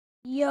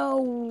Yo,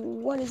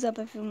 what is up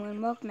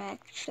everyone? Welcome back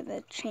to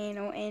the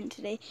channel, and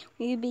today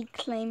we'll be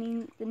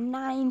claiming the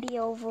 90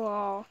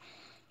 overall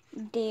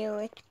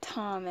Derrick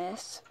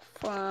Thomas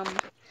from,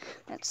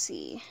 let's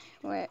see,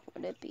 where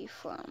would it be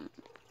from?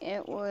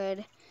 It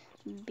would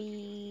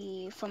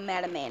be from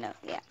Matamana,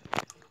 yeah.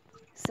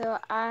 So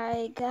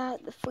I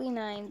got the free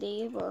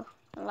 90, well,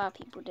 a lot of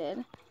people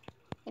did.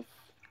 If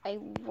I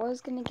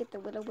was gonna get the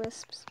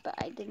Will-O-Wisps, but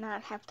I did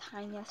not have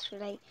time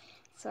yesterday,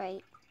 so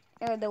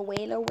the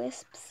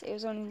Will-O-Wisps, it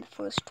was only the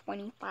first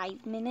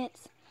 25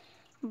 minutes,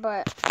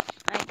 but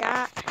I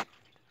got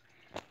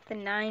the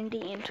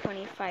 90 and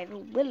 25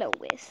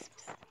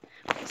 Will-O-Wisps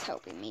was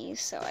helping me,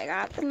 so I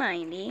got the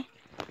 90,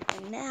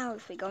 and now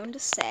if we go into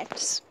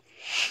sets,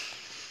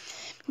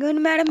 go to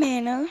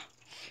Matamana,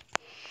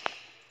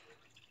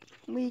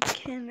 we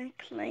can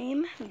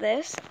claim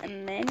this,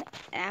 and then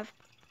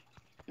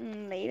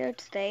later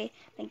today,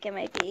 I think I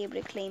might be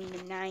able to claim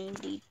the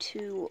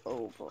 92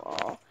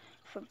 overall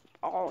for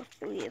all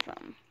three of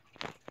them.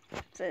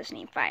 So I just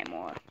need 5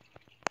 more.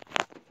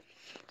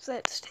 So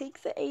let's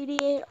take the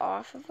 88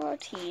 off of our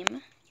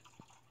team.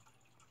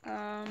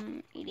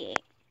 88.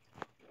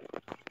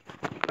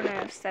 We're gonna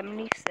have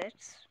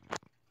 76.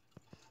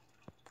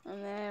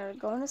 And then we're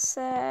going to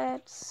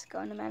sets,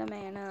 going to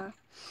Matamana.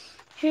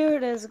 Here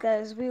it is,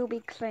 guys. We'll be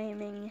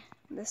claiming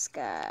this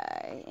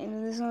guy.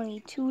 And there's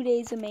only 2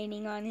 days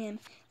remaining on him.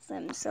 So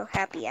I'm so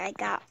happy I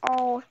got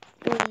all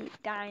 3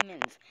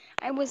 diamonds.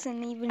 I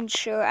wasn't even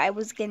sure I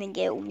was gonna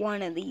get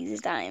one of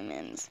these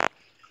diamonds.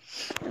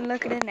 And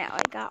look at it now.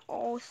 I got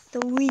all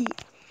 3.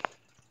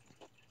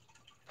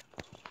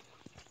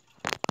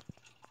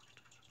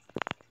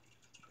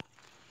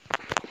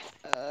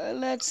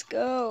 Let's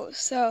go.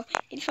 So,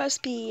 85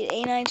 speed,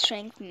 89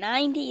 strength,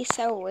 90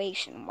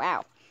 acceleration.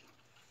 Wow.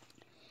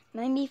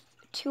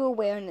 92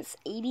 awareness,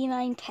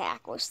 89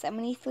 tackle,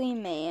 73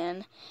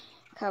 man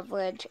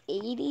coverage,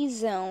 80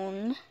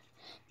 zone,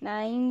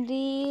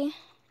 90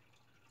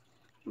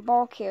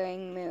 ball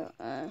carrying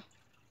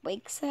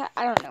wake set.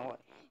 I don't know what.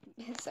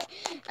 So,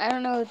 I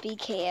don't know what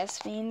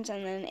BKS means,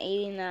 and then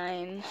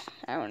 89.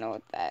 I don't know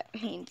what that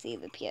means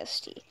either.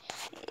 PST.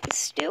 It's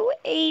still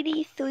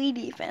 83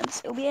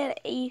 defense. It'll be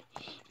at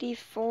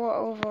 84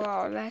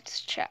 overall.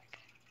 Let's check.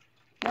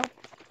 Nope,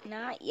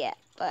 not yet.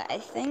 But I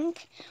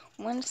think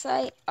once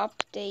I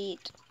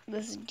update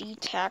this D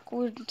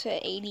tackle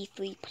to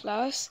 83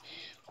 plus,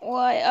 or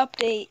I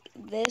update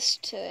this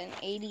to an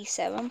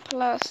 87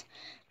 plus,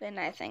 then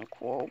I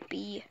think we'll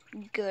be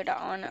good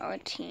on our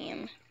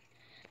team.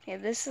 Yeah,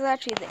 this is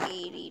actually the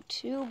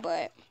 82,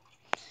 but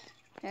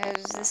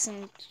there's this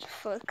in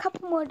for a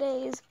couple more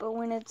days, but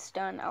when it's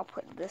done, I'll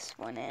put this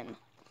one in,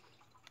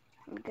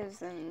 because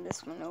then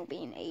this one will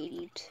be an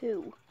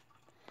 82.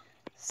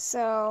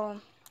 So,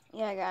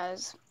 yeah,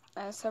 guys,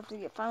 I just have to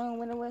get final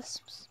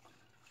Will-O-Wisps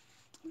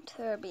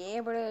to be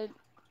able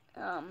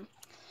to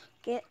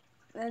get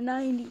the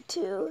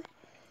 92,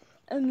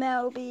 and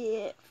that'll be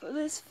it for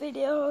this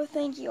video.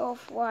 Thank you all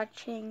for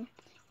watching,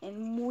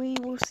 and we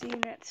will see you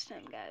next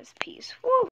time, guys. Peace. Woo!